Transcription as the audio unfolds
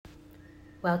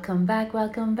Welcome back to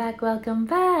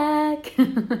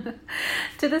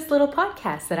this little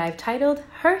podcast that I've titled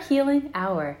Her Healing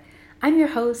Hour. I'm your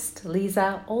host,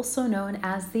 Lisa, also known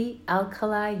as the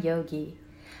Alkali Yogi.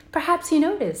 Perhaps you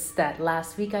noticed that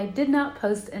last week I did not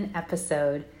post an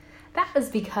episode. That was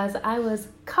because I was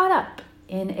caught up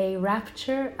in a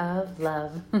rapture of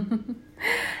love.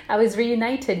 I was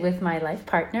reunited with my life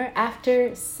partner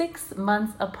after 6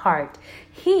 months apart.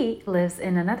 He lives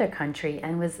in another country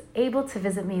and was able to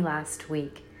visit me last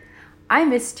week. I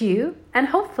missed you, and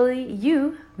hopefully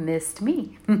you missed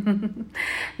me.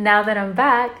 Now that I'm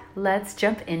back, let's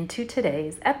jump into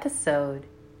today's episode.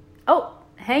 Oh,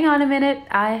 hang on a minute.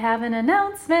 I have an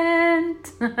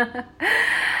announcement.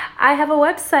 I have a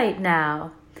website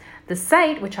now. The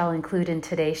site, which I'll include in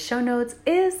today's show notes,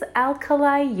 is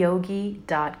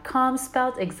alkaliyogi.com,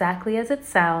 spelled exactly as it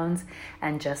sounds,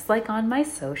 and just like on my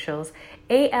socials,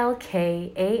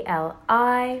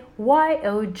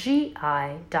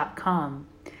 alkaliyogi.com.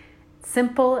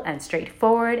 Simple and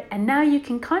straightforward, and now you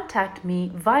can contact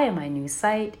me via my new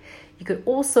site. You could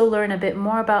also learn a bit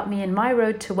more about me and my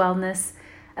road to wellness,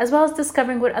 as well as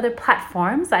discovering what other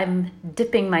platforms I'm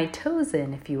dipping my toes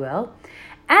in, if you will.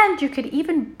 And you could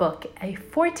even book a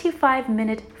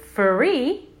 45-minute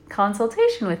free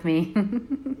consultation with me.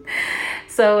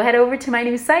 So head over to my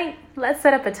new site. Let's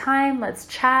set up a time. Let's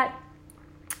chat.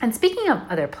 And speaking of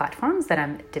other platforms that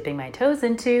I'm dipping my toes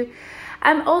into,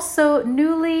 I'm also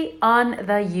newly on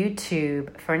the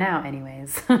YouTube, for now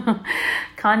anyways.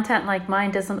 Content like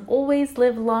mine doesn't always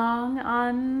live long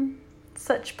on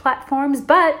such platforms,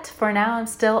 but for now I'm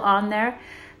still on there.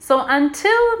 So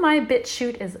until my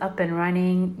BitChute is up and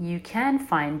running, you can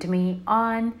find me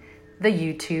on the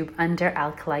YouTube under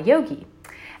Alkali Yogi.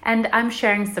 And I'm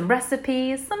sharing some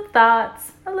recipes, some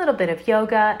thoughts, a little bit of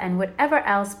yoga, and whatever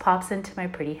else pops into my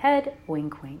pretty head,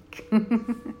 wink, wink.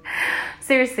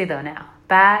 Seriously though now,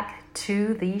 back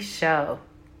to the show.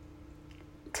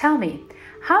 Tell me,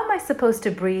 how am I supposed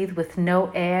to breathe with no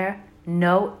air?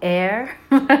 No air?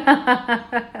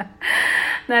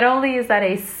 Not only is that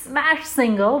a smash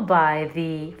single by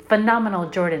the phenomenal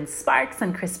Jordin Sparks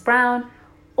and Chris Brown,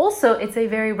 also it's a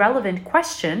very relevant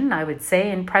question, I would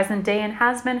say, in present day and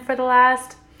has been for the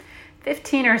last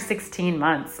 15 or 16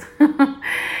 months.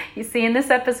 You see, in this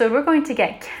episode, we're going to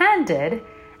get candid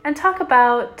and talk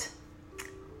about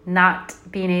not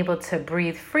being able to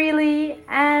breathe freely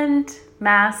and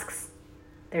masks,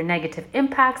 their negative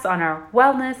impacts on our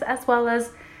wellness, as well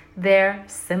as their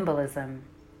symbolism.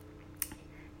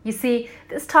 You see,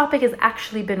 this topic has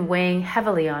actually been weighing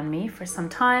heavily on me for some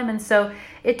time, and so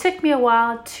it took me a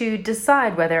while to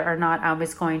decide whether or not I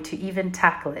was going to even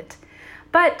tackle it.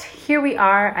 But here we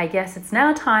are. I guess it's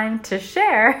now time to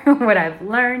share what I've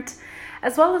learned,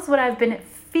 as well as what I've been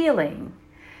feeling.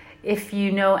 If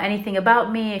you know anything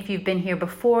about me, if you've been here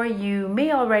before, you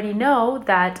may already know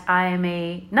that I am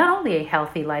not only a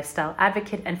healthy lifestyle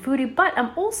advocate and foodie, but I'm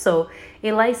also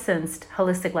a licensed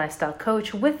holistic lifestyle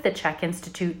coach with the CHEK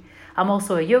Institute. I'm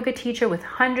also a yoga teacher with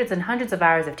hundreds and hundreds of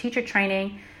hours of teacher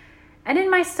training. And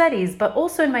in my studies, but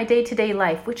also in my day-to-day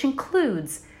life, which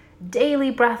includes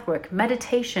daily breathwork,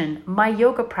 meditation, my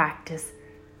yoga practice,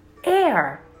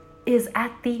 air is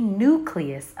at the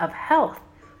nucleus of health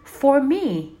for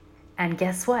me. And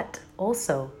guess what?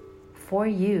 Also, for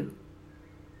you.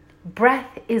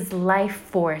 Breath is life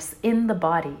force in the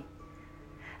body.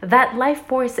 That life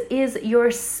force is your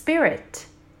spirit.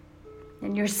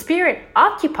 And your spirit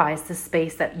occupies the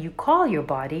space that you call your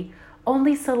body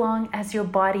only so long as your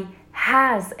body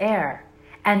has air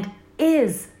and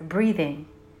is breathing.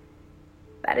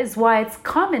 That is why it's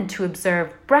common to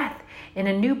observe breath in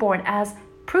a newborn as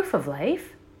proof of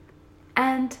life,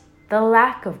 and the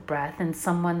lack of breath in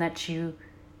someone that you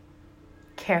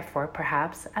care for,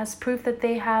 perhaps, as proof that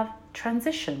they have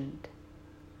transitioned.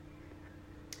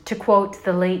 To quote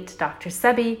the late Dr.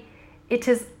 Sebi, it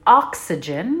is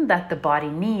oxygen that the body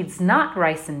needs, not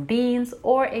rice and beans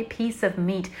or a piece of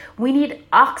meat. We need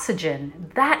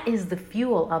oxygen. That is the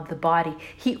fuel of the body.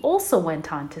 He also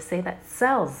went on to say that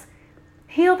cells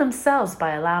heal themselves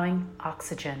by allowing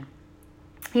oxygen.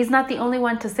 He's not the only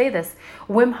one to say this.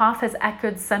 Wim Hof has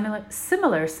echoed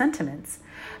similar sentiments.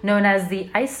 Known as the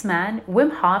Iceman,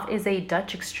 Wim Hof is a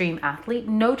Dutch extreme athlete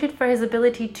noted for his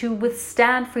ability to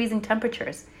withstand freezing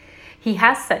temperatures. He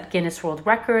has set Guinness World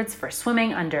Records for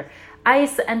swimming under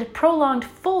ice and prolonged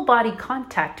full-body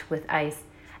contact with ice.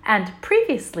 And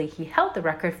previously, he held the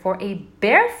record for a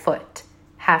barefoot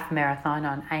half marathon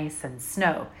on ice and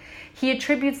snow. He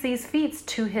attributes these feats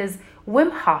to his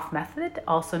Wim Hof method,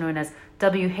 also known as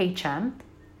WHM,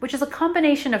 which is a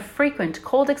combination of frequent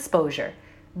cold exposure,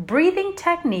 breathing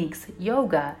techniques,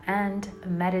 yoga, and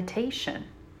meditation.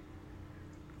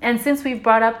 And since we've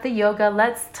brought up the yoga,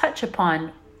 let's touch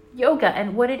upon yoga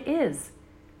and what it is.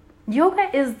 Yoga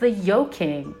is the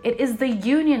yoking. It is the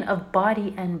union of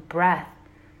body and breath.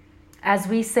 As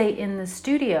we say in the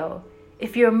studio,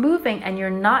 if you're moving and you're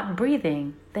not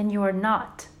breathing, then you are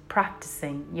not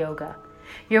practicing yoga.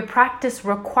 Your practice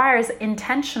requires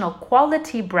intentional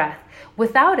quality breath.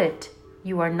 Without it,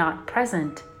 you are not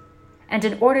present. And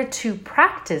in order to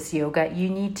practice yoga, you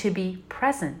need to be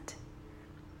present.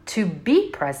 To be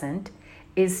present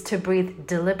is to breathe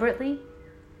deliberately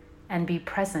and be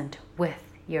present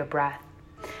with your breath.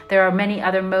 There are many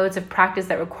other modes of practice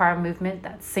that require movement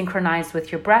that's synchronized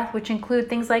with your breath, which include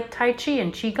things like Tai Chi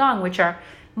and Qigong, which are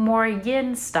more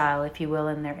yin style, if you will,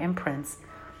 in their imprints.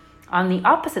 On the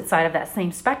opposite side of that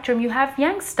same spectrum, you have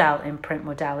yang style imprint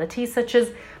modalities, such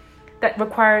as that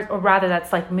requires, or rather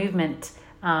that's like movement,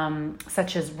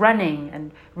 such as running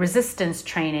and resistance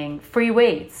training, free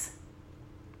weights.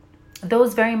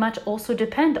 Those very much also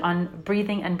depend on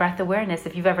breathing and breath awareness.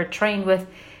 If you've ever trained with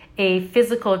a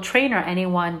physical trainer,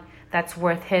 anyone that's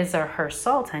worth his or her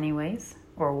salt anyways,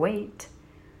 or weight,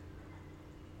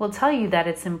 will tell you that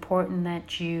it's important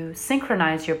that you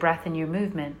synchronize your breath and your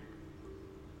movement.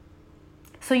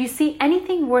 So you see,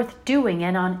 anything worth doing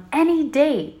and on any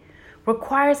day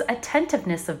requires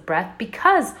attentiveness of breath,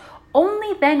 because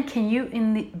only then can you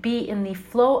be in the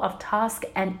flow of task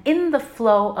and in the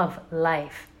flow of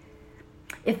life.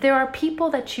 If there are people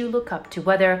that you look up to,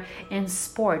 whether in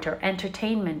sport or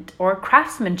entertainment or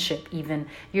craftsmanship even,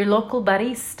 your local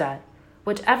barista,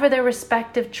 whatever their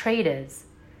respective trade is,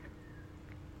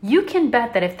 you can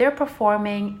bet that if they're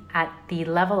performing at the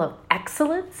level of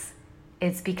excellence,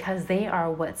 it's because they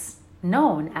are what's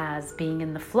known as being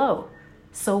in the flow.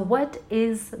 So what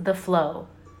is the flow?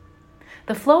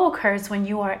 The flow occurs when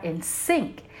you are in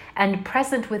sync and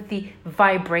present with the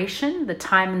vibration, the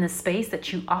time and the space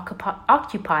that you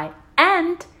occupy,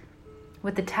 and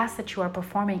with the task that you are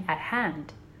performing at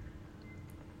hand.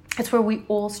 It's where we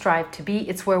all strive to be.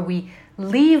 It's where we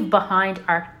leave behind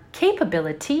our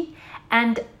capability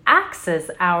and access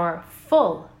our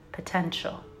full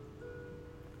potential.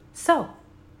 So,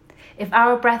 if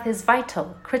our breath is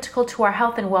vital, critical to our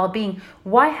health and well-being,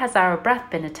 why has our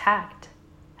breath been attacked?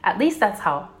 At least that's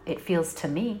how it feels to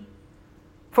me.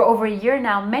 For over a year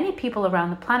now, many people around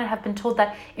the planet have been told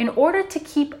that in order to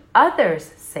keep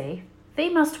others safe, they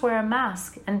must wear a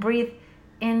mask and breathe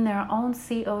in their own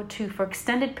CO2 for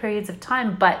extended periods of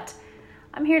time. But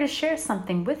I'm here to share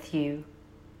something with you.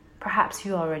 Perhaps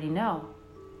you already know.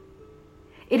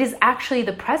 It is actually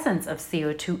the presence of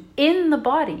CO2 in the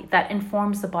body that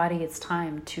informs the body it's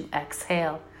time to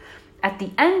exhale. At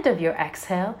the end of your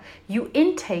exhale, you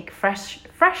intake fresh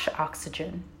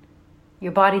oxygen.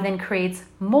 Your body then creates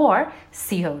more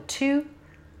CO2,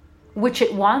 which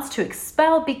it wants to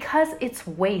expel because it's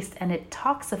waste and it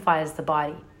toxifies the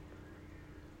body.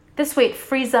 This way it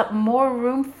frees up more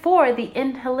room for the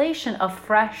inhalation of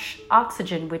fresh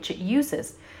oxygen, which it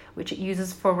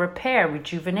uses for repair,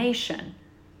 rejuvenation.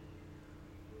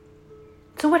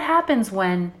 So what happens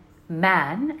when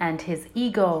man and his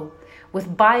ego,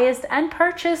 with biased and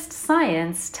purchased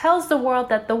science, tells the world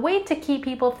that the way to keep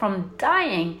people from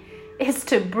dying is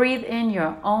to breathe in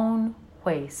your own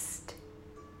waste?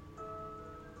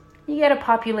 You get a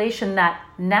population that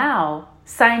now,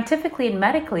 scientifically and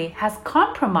medically, has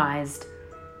compromised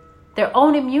their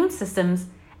own immune systems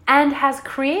and has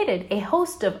created a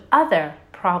host of other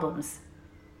problems.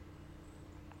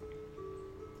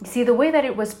 You see, the way that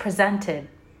it was presented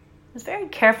was very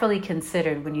carefully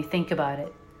considered when you think about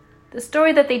it. The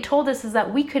story that they told us is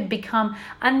that we could become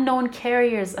unknown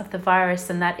carriers of the virus,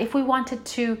 and that if we wanted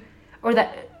to, or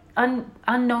that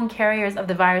unknown carriers of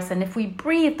the virus, and if we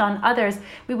breathed on others,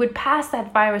 we would pass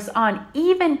that virus on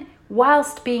even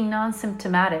whilst being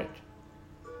non-symptomatic,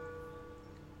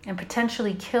 and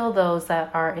potentially kill those that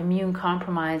are immune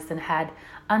compromised and had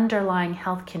underlying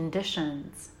health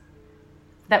conditions.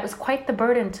 That was quite the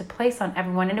burden to place on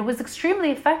everyone, and it was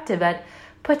extremely effective at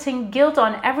putting guilt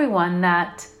on everyone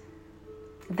that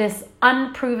this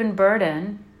unproven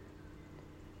burden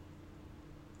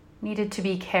needed to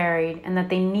be carried and that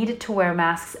they needed to wear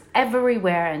masks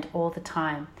everywhere and all the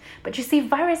time. But you see,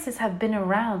 viruses have been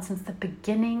around since the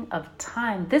beginning of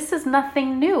time. This is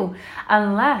nothing new,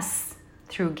 unless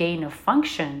through gain of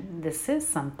function, this is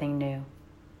something new.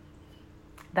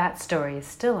 That story is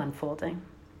still unfolding.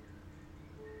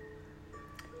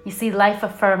 You see,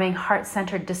 life-affirming,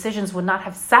 heart-centered decisions would not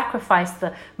have sacrificed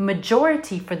the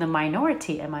majority for the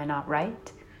minority, am I not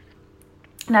right?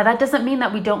 Now, that doesn't mean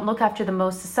that we don't look after the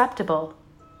most susceptible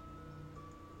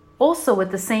Also, with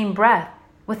the same breath,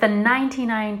 with a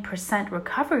 99%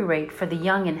 recovery rate for the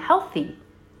young and healthy,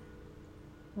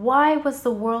 why was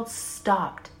the world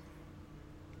stopped?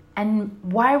 And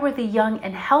why were the young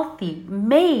and healthy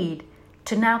made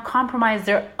to now compromise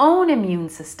their own immune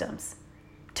systems,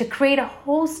 to create a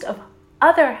host of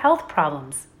other health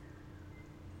problems?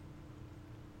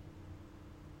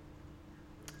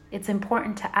 It's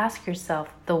important to ask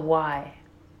yourself the why.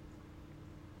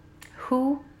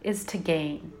 Who is to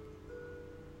gain?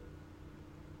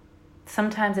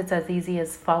 Sometimes it's as easy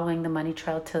as following the money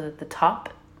trail to the top.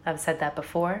 I've said that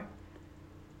before.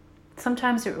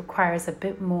 Sometimes it requires a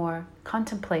bit more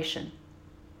contemplation.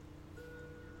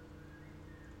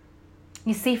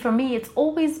 You see, for me, it's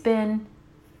always been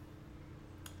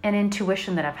an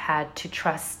intuition that I've had to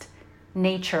trust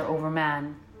nature over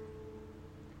man.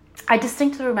 I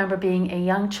distinctly remember being a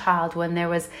young child when there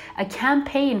was a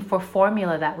campaign for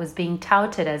formula that was being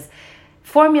touted as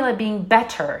formula being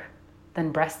better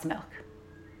than breast milk.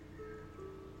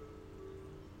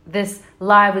 This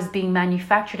lie was being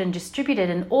manufactured and distributed,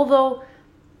 and although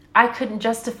I couldn't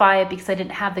justify it because I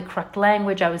didn't have the correct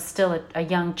language, I was still a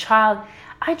young child,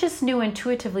 I just knew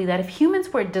intuitively that if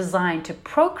humans were designed to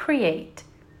procreate,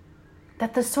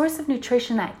 that the source of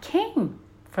nutrition that came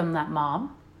from that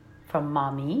mom, from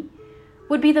mommy,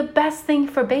 would be the best thing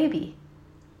for baby.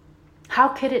 How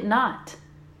could it not?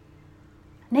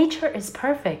 Nature is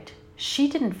perfect. She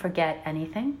didn't forget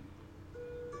anything.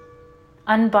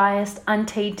 Unbiased,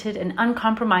 untainted, and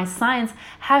uncompromised science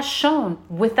has shown,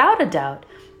 without a doubt,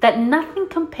 that nothing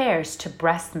compares to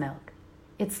breast milk.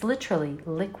 It's literally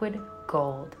liquid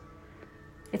gold.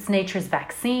 It's nature's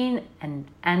vaccine and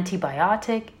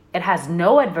antibiotic. It has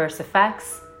no adverse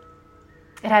effects.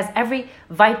 It has every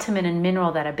vitamin and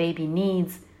mineral that a baby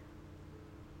needs.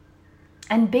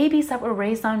 And babies that were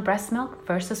raised on breast milk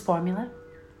versus formula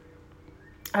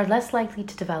are less likely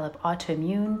to develop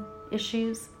autoimmune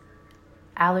issues,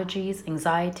 allergies,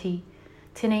 anxiety,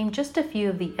 to name just a few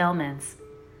of the ailments,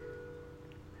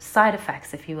 side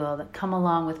effects, if you will, that come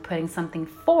along with putting something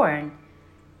foreign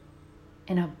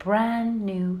in a brand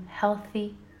new,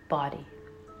 healthy body,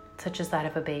 such as that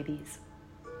of a baby's.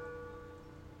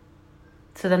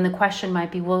 So then the question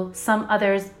might be, well, some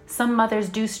mothers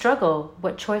do struggle.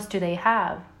 What choice do they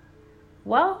have?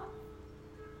 Well,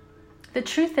 the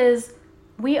truth is,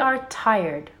 we are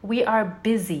tired, we are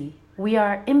busy, we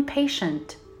are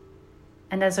impatient,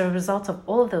 and as a result of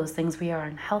all of those things, we are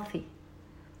unhealthy.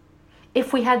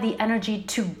 If we had the energy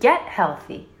to get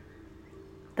healthy,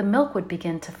 the milk would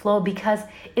begin to flow because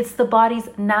it's the body's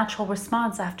natural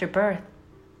response after birth.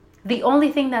 The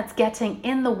only thing that's getting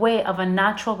in the way of a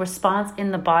natural response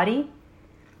in the body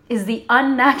is the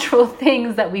unnatural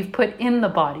things that we've put in the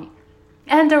body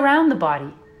and around the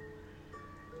body.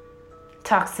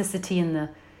 Toxicity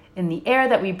in the air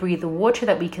that we breathe, the water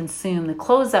that we consume, the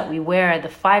clothes that we wear, the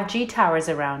 5G towers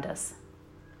around us.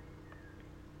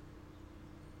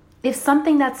 If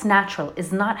something that's natural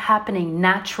is not happening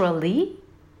naturally,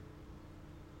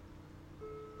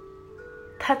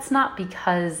 that's not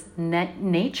because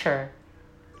nature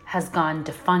has gone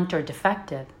defunct or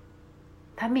defective.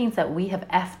 That means that we have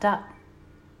effed up.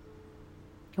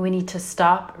 We need to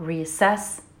stop,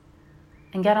 reassess,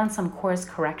 and get on some course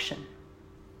correction.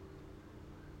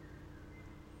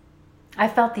 I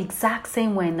felt the exact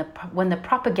same way when the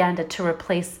propaganda to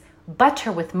replace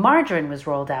butter with margarine was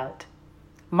rolled out.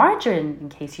 Margarine, in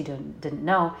case you didn't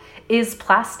know, is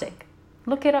plastic.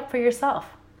 Look it up for yourself.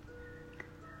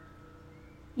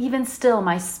 Even still,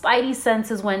 my spidey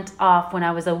senses went off when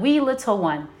I was a wee little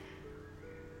one.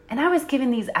 And I was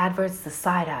giving these adverts the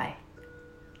side eye.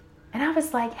 And I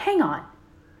was like, hang on.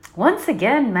 Once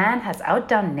again, man has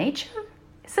outdone nature?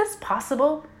 Is this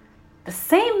possible? The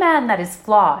same man that is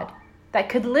flawed, that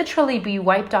could literally be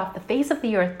wiped off the face of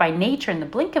the earth by nature in the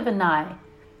blink of an eye,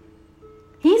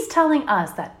 he's telling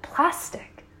us that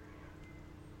plastic,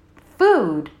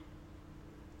 food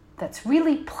that's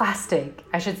really plastic,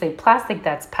 I should say plastic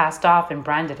that's passed off and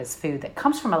branded as food, that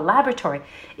comes from a laboratory,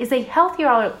 is a healthier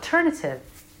alternative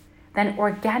than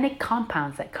organic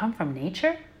compounds that come from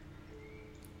nature?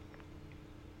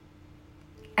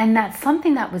 And that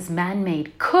something that was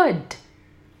man-made could,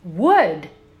 would,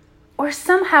 or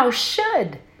somehow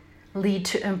should lead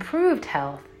to improved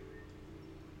health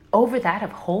over that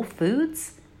of whole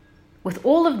foods, with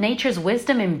all of nature's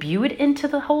wisdom imbued into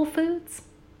the whole foods?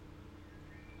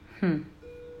 I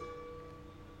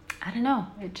don't know.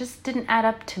 It just didn't add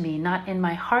up to me, not in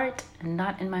my heart and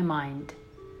not in my mind.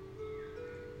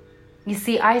 You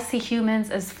see, I see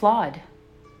humans as flawed.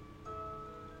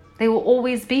 They will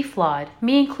always be flawed,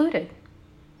 me included.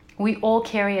 We all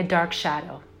carry a dark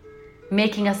shadow.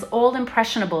 making us all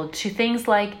impressionable to things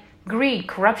like greed,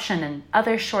 corruption, and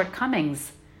other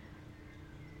shortcomings.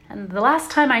 And the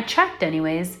last time I checked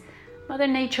anyways, Mother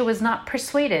Nature was not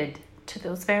persuaded to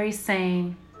those very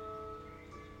same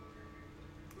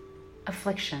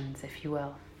afflictions, if you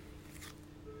will.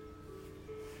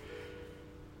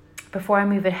 Before I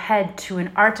move ahead to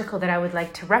an article that I would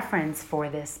like to reference for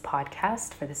this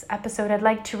podcast, for this episode, I'd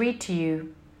like to read to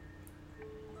you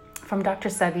from Dr.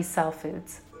 Sevi's Cell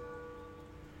Foods.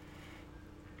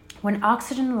 When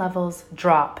oxygen levels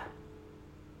drop,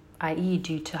 i.e.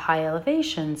 due to high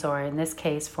elevations, or in this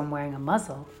case from wearing a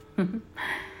muzzle,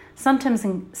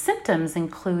 symptoms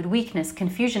include weakness,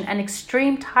 confusion, and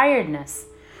extreme tiredness.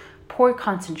 Poor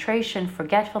concentration,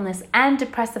 forgetfulness, and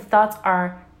depressive thoughts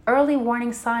are early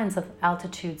warning signs of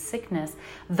altitude sickness.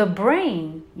 The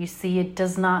brain, you see, it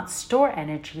does not store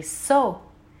energy, so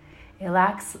a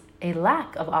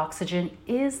lack of oxygen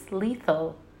is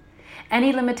lethal.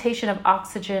 Any limitation of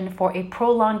oxygen for a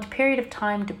prolonged period of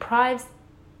time deprives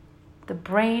the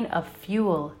brain of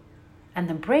fuel, and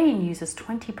the brain uses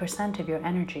 20% of your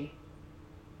energy.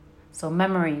 So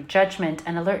memory, judgment,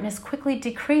 and alertness quickly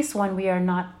decrease when we are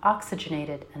not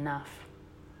oxygenated enough.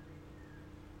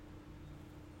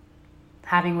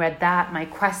 Having read that, my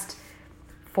quest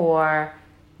for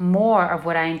more of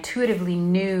what I intuitively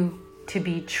knew to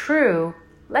be true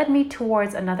led me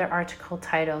towards another article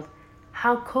titled,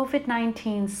 How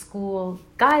COVID-19 School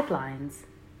Guidelines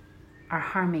Are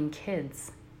Harming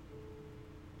Kids.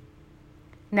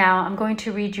 Now, I'm going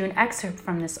to read you an excerpt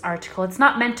from this article. It's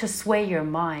not meant to sway your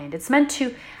mind. It's meant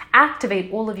to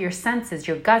activate all of your senses,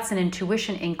 your guts and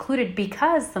intuition included,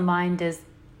 because the mind is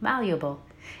malleable.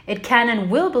 It can and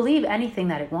will believe anything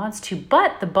that it wants to,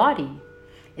 but the body,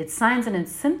 its signs and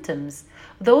its symptoms,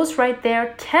 those right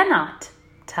there cannot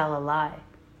tell a lie.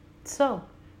 So,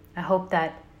 I hope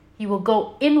that you will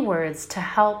go inwards to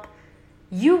help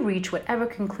you reach whatever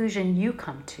conclusion you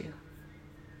come to.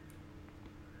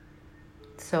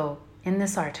 So, in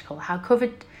this article, how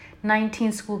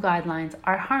COVID-19 school guidelines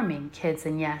are harming kids,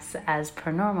 and yes, as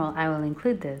per normal, I will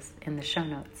include this in the show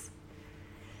notes.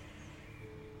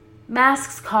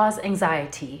 Masks cause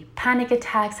anxiety, panic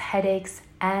attacks, headaches,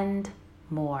 and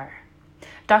more.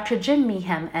 Dr. Jim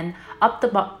Meehan, an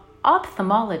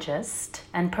ophthalmologist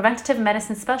and preventative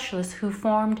medicine specialist who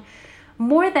formed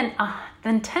more than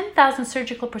 10,000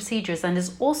 surgical procedures and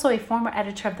is also a former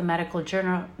editor of the medical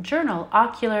journal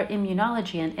Ocular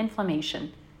Immunology and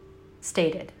Inflammation,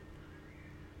 stated,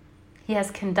 he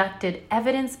has conducted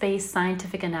evidence-based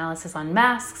scientific analysis on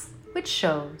masks, which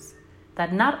shows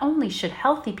that not only should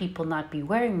healthy people not be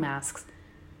wearing masks,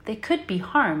 they could be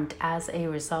harmed as a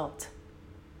result.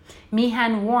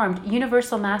 Meehan warned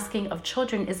universal masking of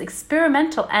children is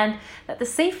experimental and that the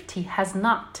safety has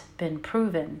not been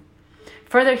proven.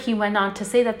 Further, he went on to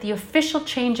say that the official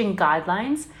change in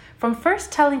guidelines, from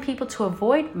first telling people to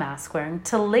avoid mask wearing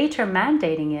to later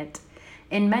mandating it,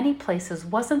 in many places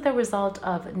wasn't the result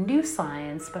of new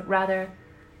science, but rather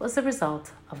was the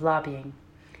result of lobbying.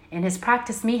 In his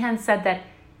practice, Meehan said that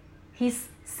he's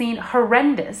seen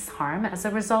horrendous harm as a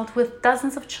result, with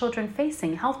dozens of children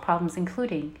facing health problems,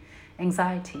 including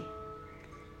anxiety,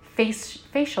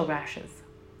 facial rashes,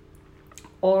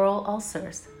 oral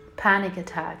ulcers, panic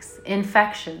attacks,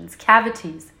 infections,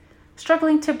 cavities,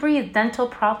 struggling to breathe, dental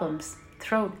problems,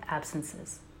 throat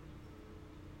abscences.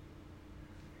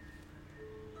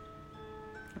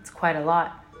 It's quite a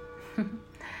lot.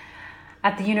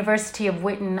 At the University of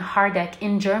Witten-Herdecke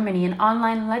in Germany, an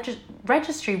online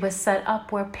registry was set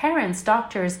up where parents,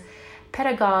 doctors,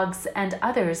 pedagogues, and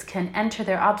others can enter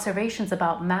their observations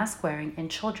about mask wearing in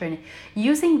children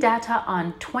using data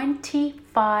on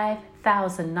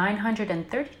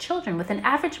 25,930 children with an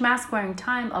average mask wearing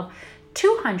time of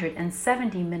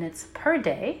 270 minutes per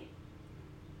day.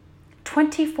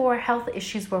 24 health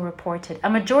issues were reported.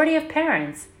 A majority of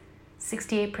parents,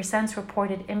 68%,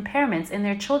 reported impairments in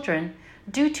their children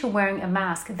due to wearing a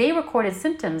mask. They recorded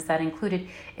symptoms that included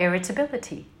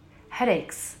irritability,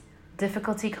 headaches,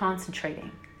 difficulty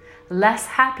concentrating, less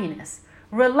happiness,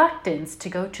 reluctance to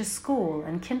go to school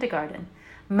and kindergarten,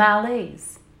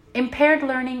 malaise, impaired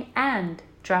learning, and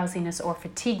drowsiness or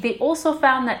fatigue. They also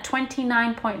found that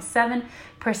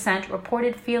 29.7%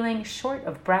 reported feeling short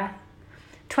of breath,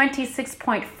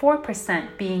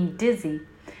 26.4% being dizzy,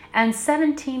 and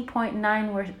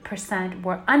 17.9%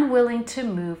 were unwilling to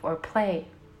move or play.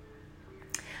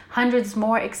 Hundreds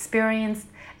more experienced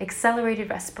accelerated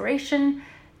respiration,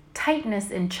 tightness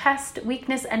in chest,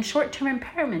 weakness, and short-term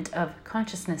impairment of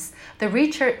consciousness. The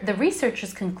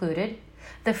researchers concluded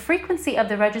the frequency of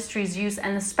the registry's use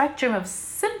and the spectrum of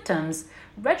symptoms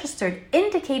registered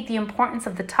indicate the importance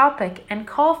of the topic and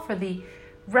call for the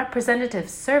representative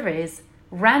surveys,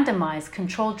 randomized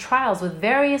controlled trials with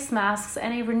various masks,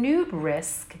 and a renewed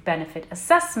risk-benefit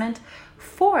assessment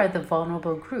for the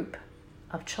vulnerable group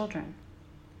of children.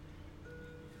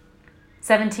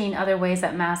 17 other ways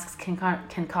that masks can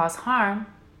cause harm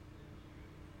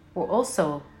were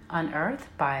also unearthed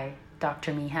by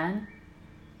Dr. Meehan.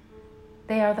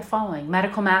 They are the following.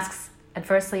 Medical masks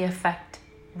adversely affect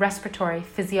respiratory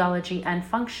physiology and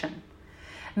function.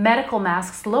 Medical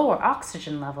masks lower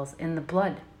oxygen levels in the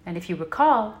blood. And if you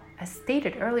recall, I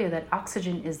stated earlier that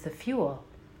oxygen is the fuel.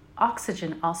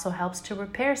 Oxygen also helps to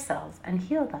repair cells and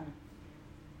heal them.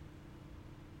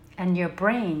 And your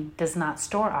brain does not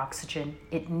store oxygen.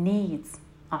 It needs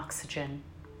oxygen.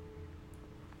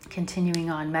 Continuing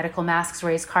on, medical masks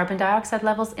raise carbon dioxide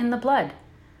levels in the blood.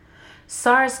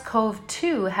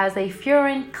 SARS-CoV-2 has a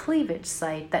furin cleavage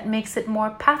site that makes it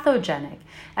more pathogenic,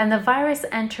 and the virus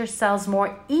enters cells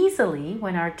more easily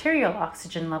when arterial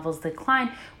oxygen levels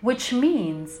decline, which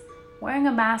means wearing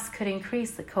a mask could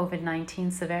increase the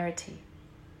COVID-19 severity.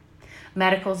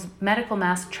 Medical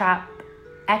masks trap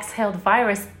exhaled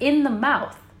virus in the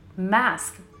mouth,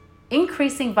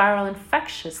 increasing viral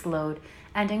infectious load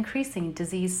and increasing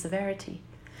disease severity.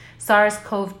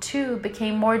 SARS-CoV-2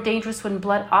 becomes more dangerous when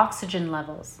blood oxygen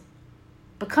levels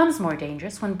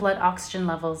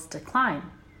decline.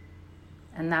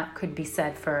 And that could be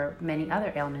said for many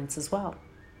other ailments as well.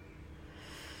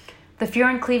 The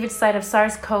furin cleavage site of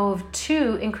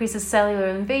SARS-CoV-2 increases cellular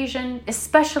invasion,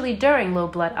 especially during low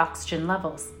blood oxygen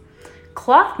levels.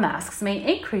 Cloth masks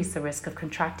may increase the risk of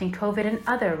contracting COVID and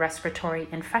other respiratory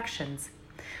infections.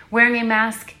 Wearing a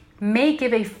mask may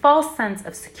give a false sense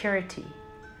of security.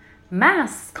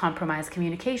 Masks compromise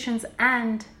communications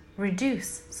and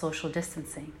reduce social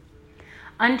distancing.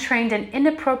 Untrained and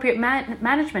inappropriate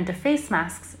management of face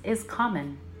masks is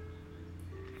common.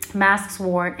 Masks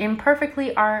worn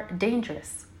imperfectly are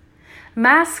dangerous.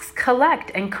 Masks collect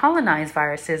and colonize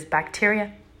viruses,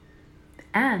 bacteria,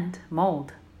 and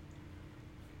mold.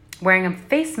 Wearing a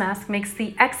face mask makes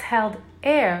the exhaled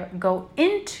air go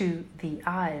into the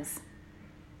eyes.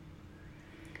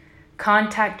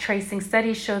 Contact tracing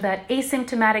studies show that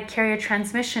asymptomatic carrier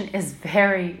transmission is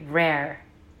very rare.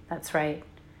 That's right.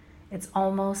 It's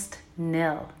almost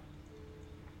nil.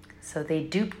 So they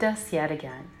duped us yet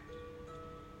again.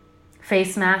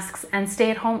 Face masks and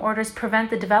stay-at-home orders prevent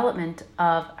the development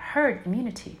of herd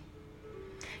immunity.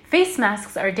 Face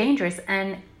masks are dangerous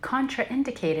and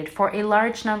contraindicated for a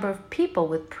large number of people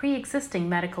with pre-existing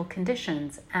medical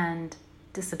conditions and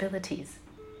disabilities.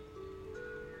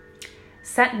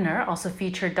 Sentner also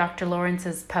featured Dr. Lawrence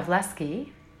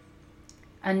Pavlesky,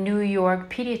 a New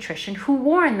York pediatrician who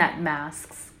warned that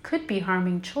masks could be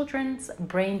harming children's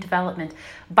brain development.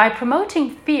 By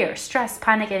promoting fear, stress,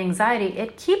 panic, and anxiety,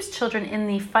 it keeps children in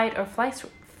the fight or flight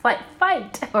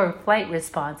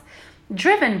response,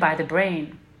 driven by the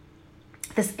brain.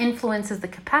 This influences the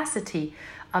capacity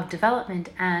of development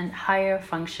and higher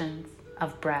functions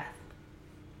of breath.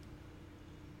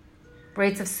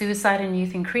 Rates of suicide in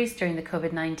youth increased during the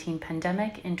COVID-19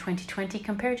 pandemic in 2020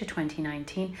 compared to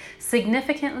 2019.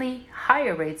 Significantly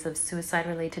higher rates of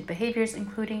suicide-related behaviors,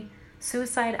 including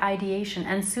suicide ideation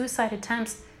and suicide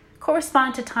attempts,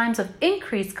 correspond to times of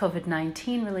increased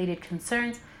COVID-19 related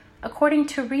concerns, according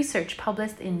to research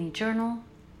published in the journal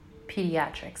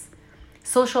Pediatrics.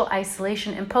 Social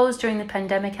isolation imposed during the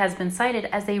pandemic has been cited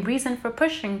as a reason for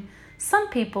pushing some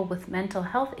people with mental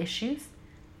health issues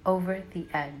over the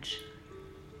edge.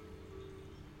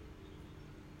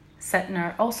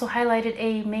 Sentner also highlighted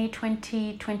a May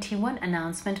 2021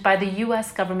 announcement by the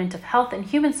U.S. Government of Health and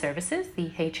Human Services, the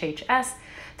HHS,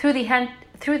 through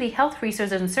the Health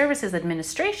Resources and Services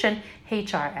Administration,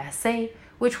 HRSA,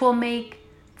 which will make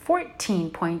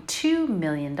 $14.2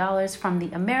 million from the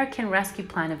American Rescue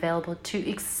Plan available to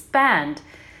expand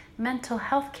mental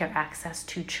health care access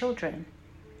to children.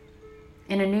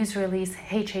 In a news release,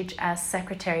 HHS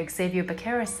Secretary Xavier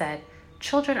Becerra said,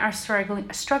 children are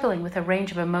struggling with a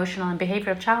range of emotional and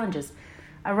behavioral challenges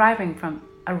arising from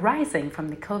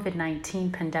the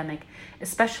COVID-19 pandemic,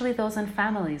 especially those in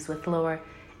families with lower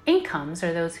incomes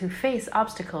or those who face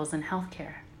obstacles in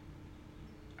healthcare.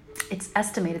 It's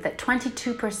estimated that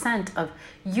 22% of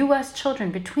U.S.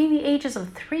 children between the ages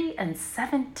of 3 and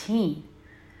 17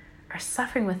 are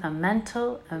suffering with a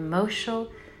mental, emotional,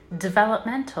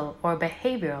 developmental, or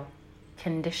behavioral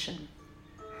condition.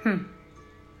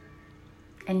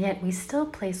 And yet we still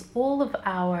place all of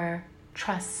our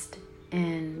trust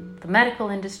in the medical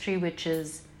industry, which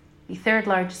is the third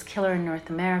largest killer in North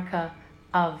America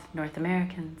of North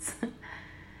Americans.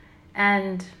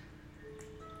 And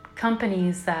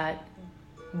companies that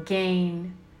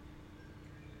gain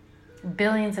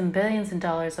billions and billions of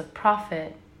dollars of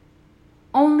profit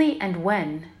only and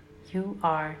when you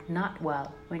are not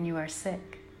well, when you are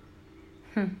sick.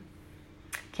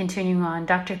 Continuing on,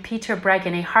 Dr. Peter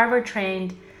Breggin, a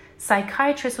Harvard-trained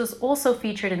psychiatrist, was also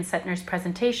featured in Setner's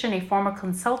presentation. A former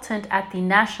consultant at the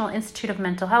National Institute of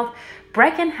Mental Health,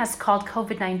 Breggin has called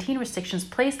COVID-19 restrictions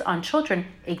placed on children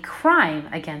a crime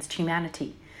against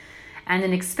humanity and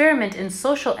an experiment in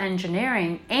social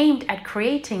engineering aimed at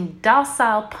creating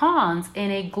docile pawns in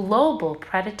a global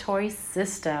predatory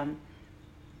system.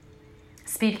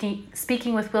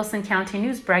 Speaking with Wilson County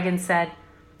News, Breggin said,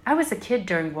 "I was a kid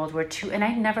during World War II and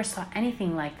I never saw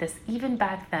anything like this, even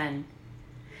back then.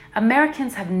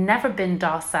 Americans have never been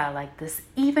docile like this,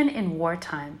 even in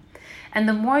wartime. And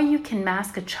the more you can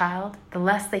mask a child, the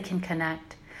less they can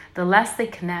connect. The less they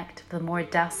connect, the more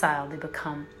docile they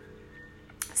become.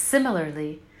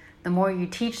 Similarly, the more you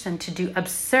teach them to do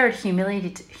absurd,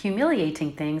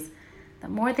 humiliating things, the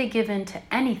more they give in to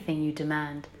anything you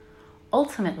demand.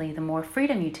 Ultimately, the more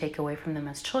freedom you take away from them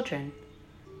as children,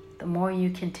 the more you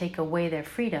can take away their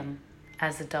freedom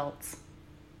as adults."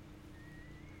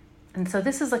 And so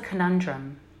this is a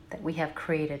conundrum that we have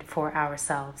created for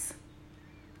ourselves.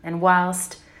 And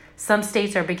whilst some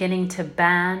states are beginning to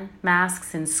ban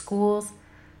masks in schools,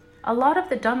 a lot of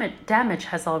the damage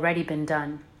has already been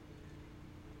done.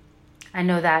 I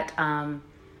know that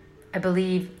I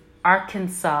believe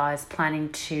Arkansas is planning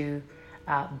to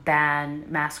ban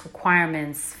mask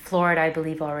requirements. Florida, I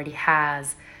believe, already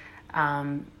has.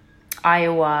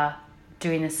 Iowa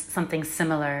doing something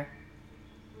similar.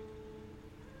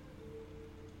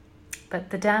 But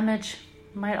the damage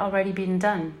might already be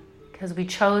done because we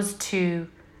chose to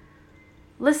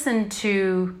listen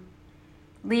to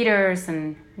leaders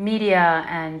and media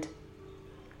and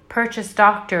purchase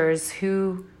doctors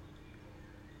who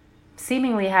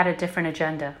seemingly had a different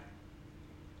agenda.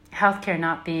 Healthcare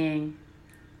not being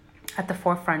at the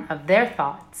forefront of their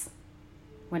thoughts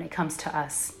when it comes to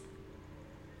us.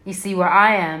 You see, where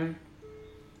I am,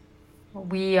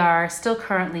 we are still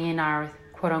currently in our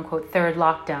quote-unquote third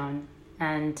lockdown,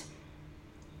 and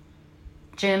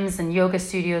gyms and yoga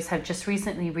studios have just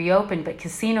recently reopened, but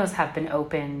casinos have been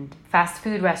opened, fast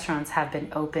food restaurants have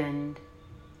been opened.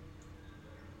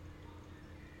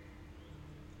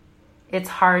 It's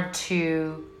hard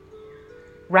to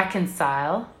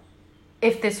reconcile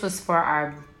if this was for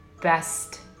our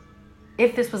best,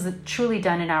 if this was truly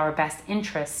done in our best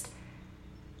interest,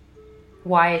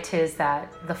 why it is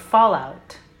that the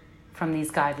fallout from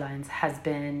these guidelines has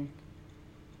been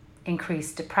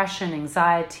increased depression,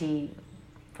 anxiety,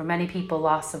 for many people,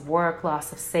 loss of work,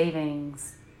 loss of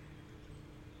savings,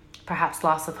 perhaps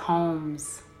loss of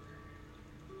homes.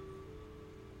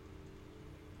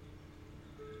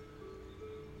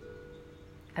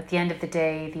 At the end of the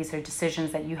day, these are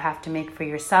decisions that you have to make for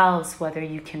yourselves, whether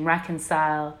you can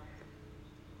reconcile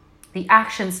the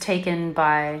actions taken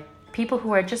by people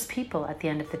who are just people at the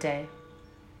end of the day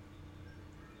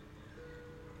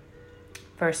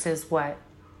versus what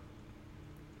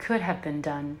could have been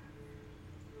done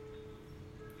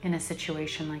in a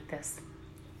situation like this.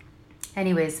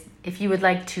 Anyways, if you would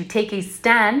like to take a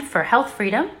stand for health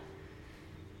freedom,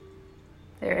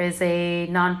 there is a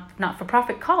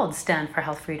not-for-profit called Stand for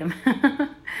Health Freedom.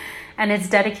 And it's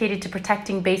dedicated to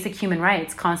protecting basic human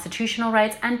rights, constitutional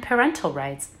rights, and parental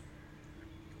rights.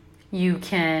 You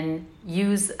can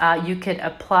you could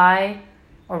apply,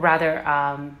 or rather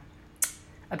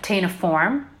obtain a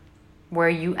form where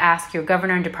you ask your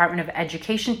governor and Department of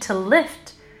Education to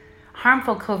lift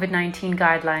harmful COVID-19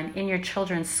 guideline in your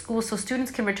children's schools so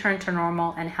students can return to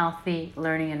normal and healthy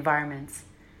learning environments.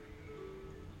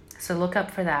 So look up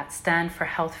for that, Stand for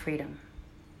Health Freedom.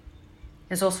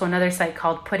 There's also another site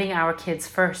called Putting Our Kids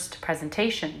First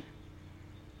Presentation,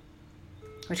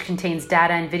 which contains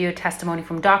data and video testimony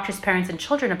from doctors, parents, and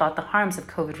children about the harms of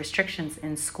COVID restrictions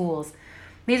in schools.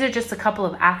 These are just a couple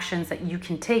of actions that you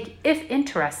can take if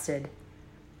interested.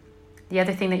 The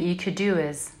other thing that you could do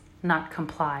is not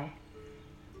comply.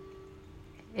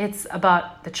 It's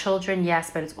about the children,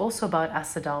 yes, but it's also about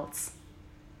us adults.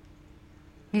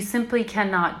 You simply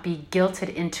cannot be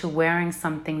guilted into wearing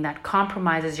something that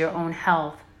compromises your own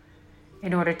health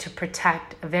in order to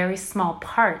protect a very small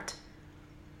part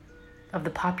of the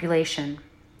population.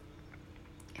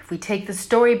 If we take the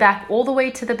story back all the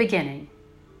way to the beginning,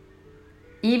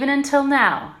 even until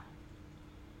now,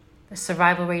 the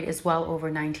survival rate is well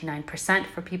over 99%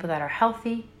 for people that are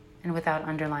healthy and without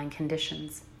underlying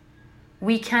conditions.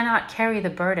 We cannot carry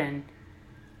the burden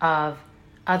of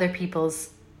other people's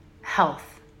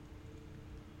health.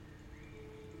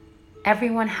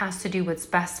 Everyone has to do what's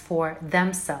best for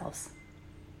themselves.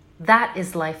 That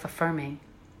is life affirming.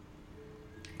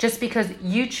 Just because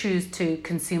you choose to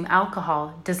consume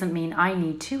alcohol doesn't mean I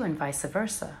need to, and vice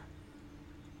versa.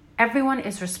 Everyone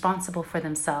is responsible for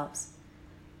themselves.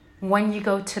 When you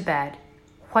go to bed,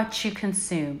 what you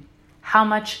consume, how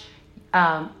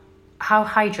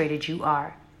hydrated you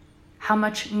are, how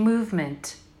much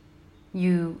movement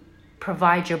you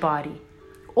provide your body.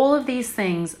 All of these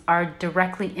things are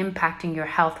directly impacting your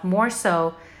health more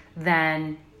so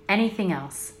than anything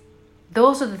else.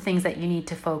 Those are the things that you need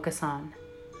to focus on.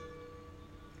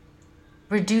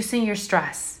 Reducing your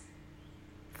stress,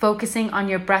 focusing on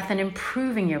your breath and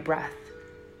improving your breath.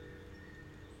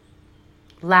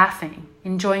 Laughing,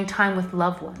 enjoying time with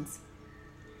loved ones,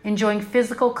 enjoying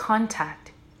physical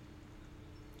contact.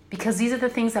 Because these are the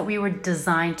things that we were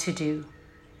designed to do.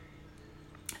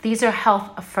 These are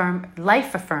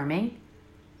life affirming,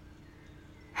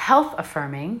 health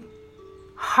affirming,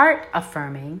 heart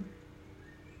affirming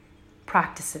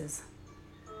practices.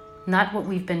 Not what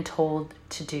we've been told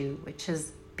to do, which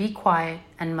is be quiet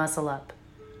and muzzle up.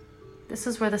 This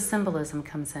is where the symbolism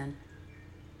comes in.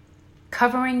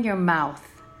 Covering your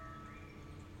mouth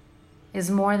is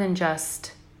more than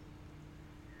just,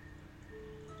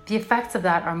 the effects of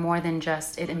that are more than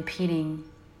just it impeding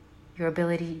your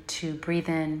ability to breathe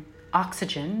in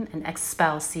oxygen and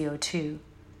expel CO2.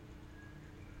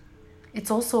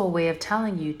 It's also a way of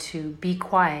telling you to be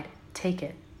quiet, take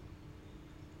it.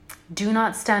 Do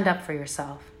not stand up for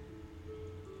yourself.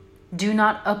 Do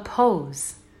not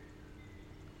oppose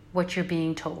what you're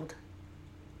being told,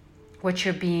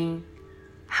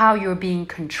 how you're being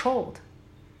controlled.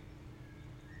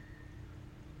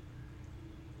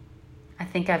 I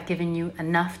think I've given you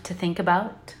enough to think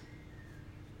about.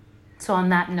 So on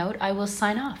that note, I will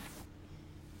sign off.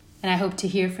 And I hope to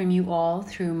hear from you all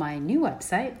through my new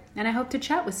website. And I hope to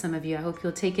chat with some of you. I hope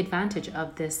you'll take advantage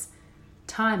of this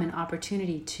time and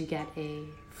opportunity to get a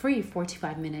free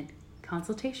 45-minute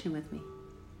consultation with me.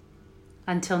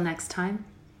 Until next time,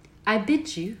 I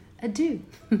bid you adieu.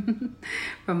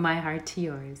 From my heart to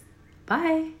yours.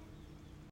 Bye.